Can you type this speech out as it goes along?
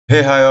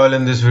Hey, hi all.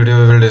 In this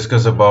video, we will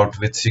discuss about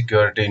which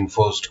security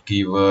enforced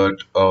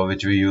keyword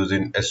which we use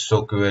in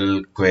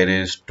SOQL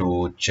queries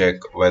to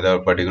check whether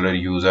a particular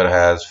user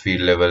has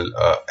field level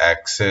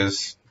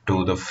access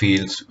to the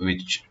fields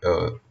which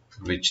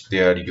they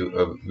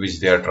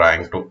are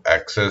trying to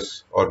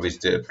access or which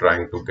they are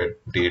trying to get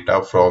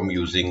data from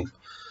using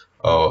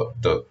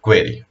the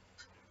query.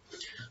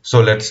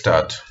 So let's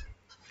start.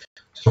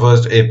 So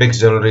first, Apex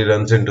generally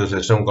runs into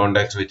system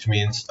context, which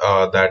means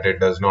that it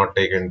does not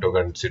take into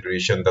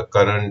consideration the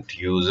current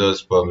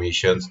user's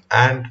permissions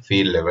and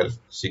field level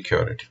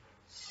security.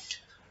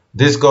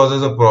 This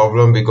causes a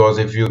problem because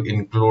if you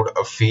include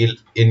a field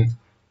in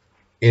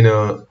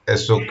a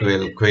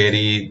SOQL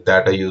query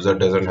that a user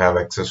doesn't have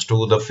access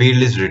to, the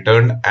field is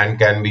returned and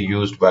can be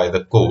used by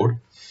the code,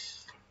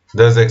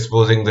 thus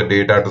exposing the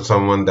data to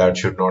someone that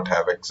should not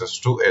have access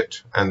to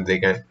it, and they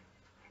can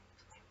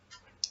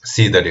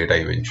see the data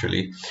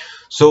eventually.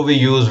 So we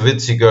use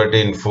with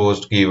security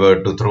enforced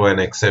keyword to throw an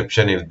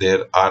exception if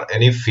there are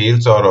any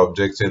fields or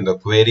objects in the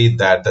query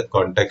that the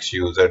context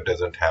user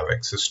doesn't have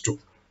access to.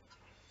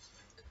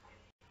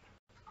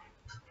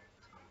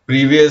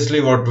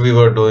 Previously, what we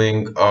were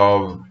doing,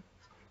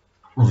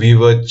 we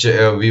were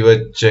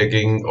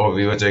checking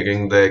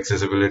the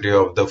accessibility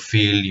of the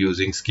field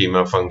using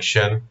schema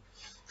function.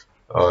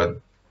 Uh,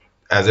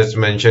 as it's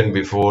mentioned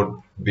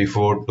before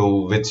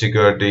to with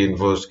security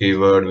enforced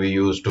keyword, we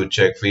used to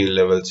check field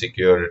level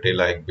security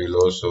like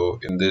below. So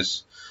in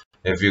this,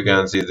 if you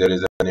can see, there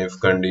is an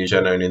if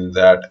condition, and in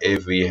that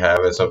if we have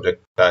a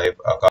subject type,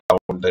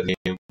 account, the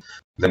name,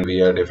 then we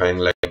are defining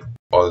like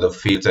all the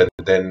fields, and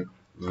then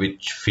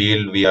which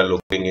field we are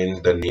looking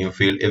in the name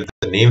field. If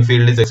the name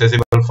field is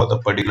accessible for the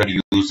particular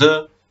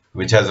user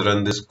which has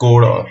run this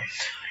code or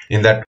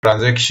in that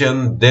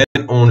transaction, then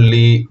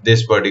only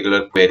this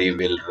particular query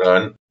will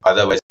run.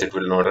 Otherwise it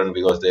will not run,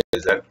 because there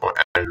is an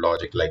AND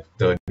logic, like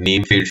the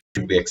name field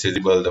should be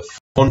accessible, the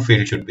phone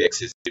field should be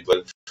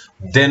accessible,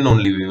 then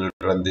only we will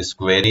run this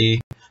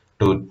query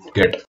to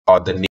get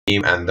the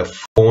name and the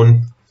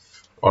phone,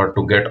 or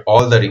to get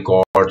all the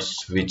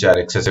records which are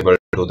accessible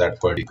to that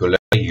particular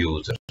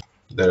user,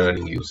 the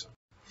running user.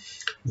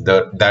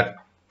 That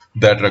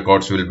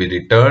records will be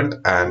returned,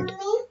 and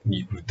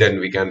then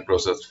we can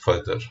process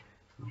further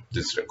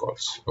these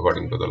records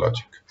according to the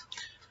logic.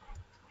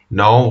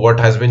 Now what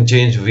has been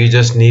changed, we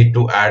just need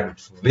to add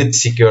with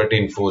security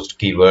enforced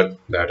keyword,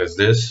 that is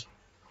this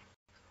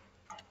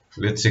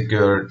with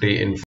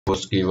security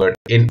enforced keyword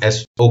in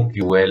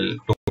SOQL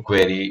to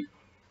query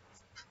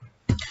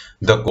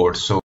the code.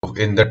 So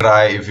in the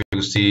try, if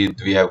you see,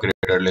 we have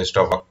created a list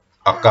of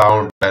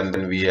account, and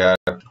then we are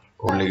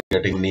only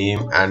getting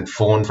name and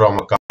phone from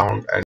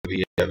account, and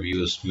we have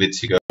used with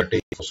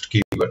security enforced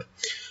keyword.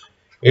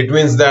 It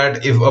means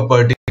that if a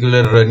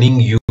particular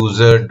running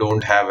user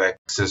don't have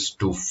access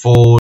to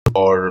phone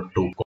or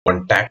to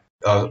contact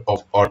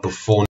or to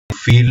phone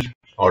field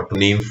or to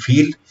name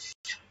field,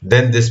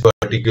 then this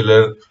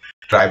particular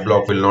try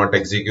block will not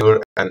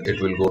execute, and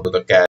it will go to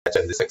the cache,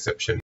 and this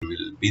exception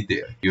will be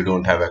there. You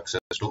don't have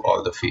access to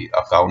all the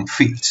account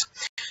fields,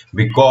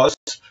 because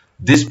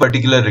this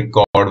particular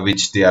record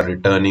which they are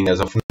returning as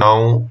of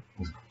now,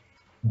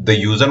 the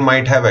user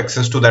might have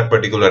access to that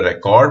particular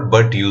record,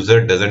 but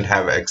user doesn't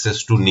have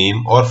access to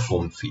name or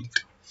phone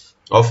field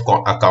of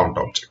account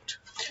object.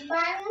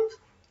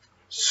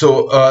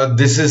 So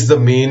this is the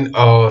main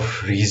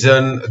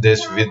reason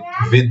this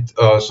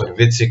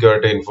with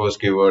security enforced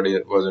keyword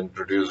was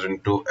introduced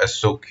into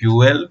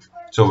SOQL.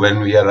 So when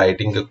we are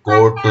writing a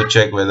code to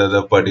check whether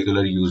the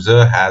particular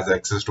user has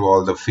access to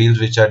all the fields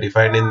which are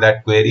defined in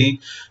that query,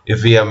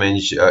 if we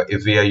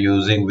are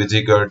using with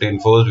security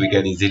enforced, we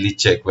can easily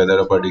check whether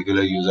a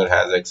particular user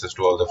has access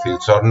to all the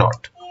fields or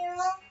not.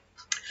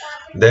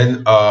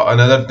 Then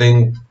another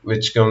thing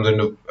which comes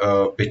into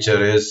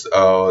picture is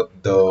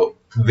the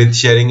with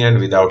sharing and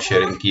without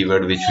sharing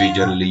keyword, which we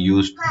generally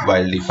use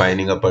while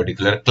defining a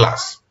particular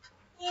class.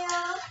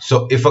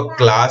 So if a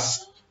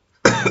class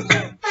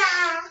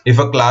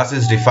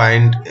is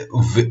defined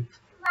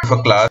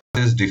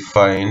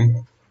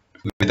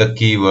with a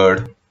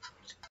keyword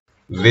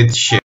with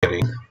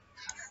sharing,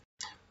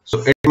 so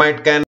it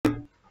might can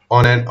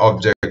on an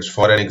object,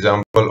 for an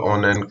example,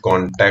 on an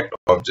contact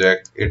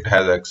object, it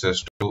has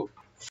access to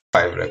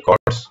 5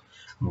 records,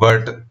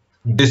 but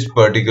this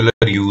particular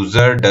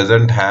user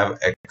doesn't have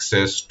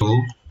access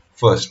to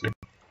first name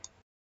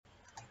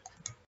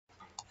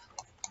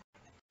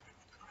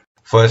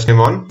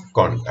on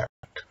contact.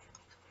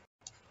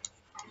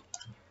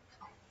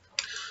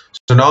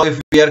 So now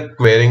if we are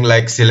querying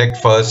like select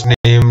first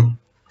name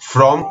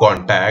from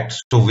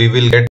contacts, so we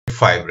will get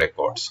 5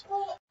 records,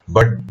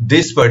 but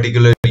this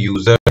particular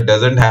user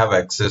doesn't have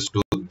access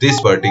to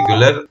this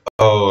particular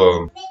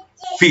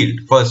field,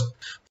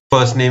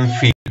 first name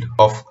field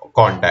of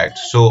contact.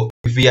 So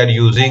if we are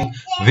using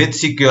with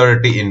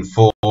security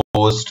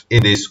enforced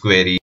in this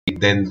query,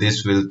 then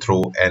this will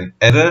throw an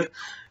error,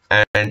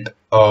 and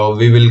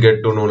we will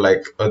get to know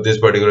like this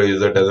particular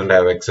user doesn't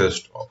have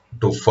access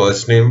to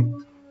first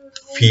name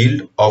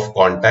field of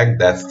contact,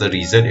 that's the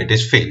reason it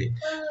is failing.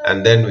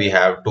 And then we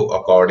have to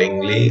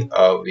accordingly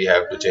we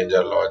have to change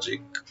our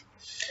logic.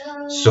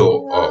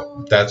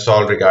 So that's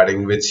all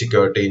regarding with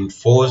security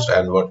enforced,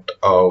 and what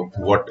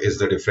is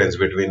the difference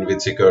between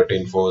with security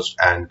enforced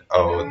and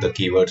the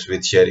keywords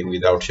with sharing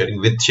without sharing.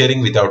 With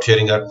sharing without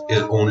sharing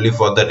is only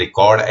for the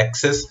record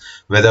access,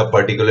 whether a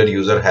particular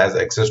user has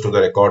access to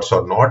the records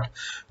or not.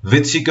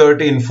 With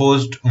security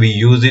enforced, we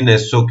use in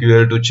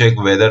SOQL to check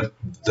whether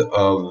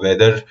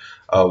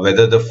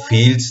the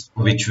fields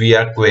which we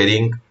are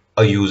querying,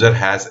 a user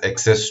has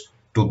access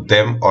to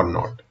them or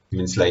not.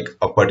 Means like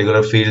a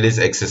particular field is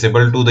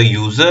accessible to the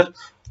user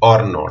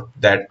or not,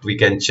 that we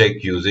can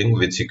check using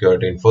with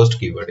security enforced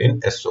keyword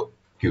in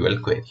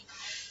SOQL query.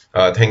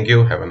 Thank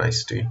you. Have a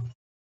nice day.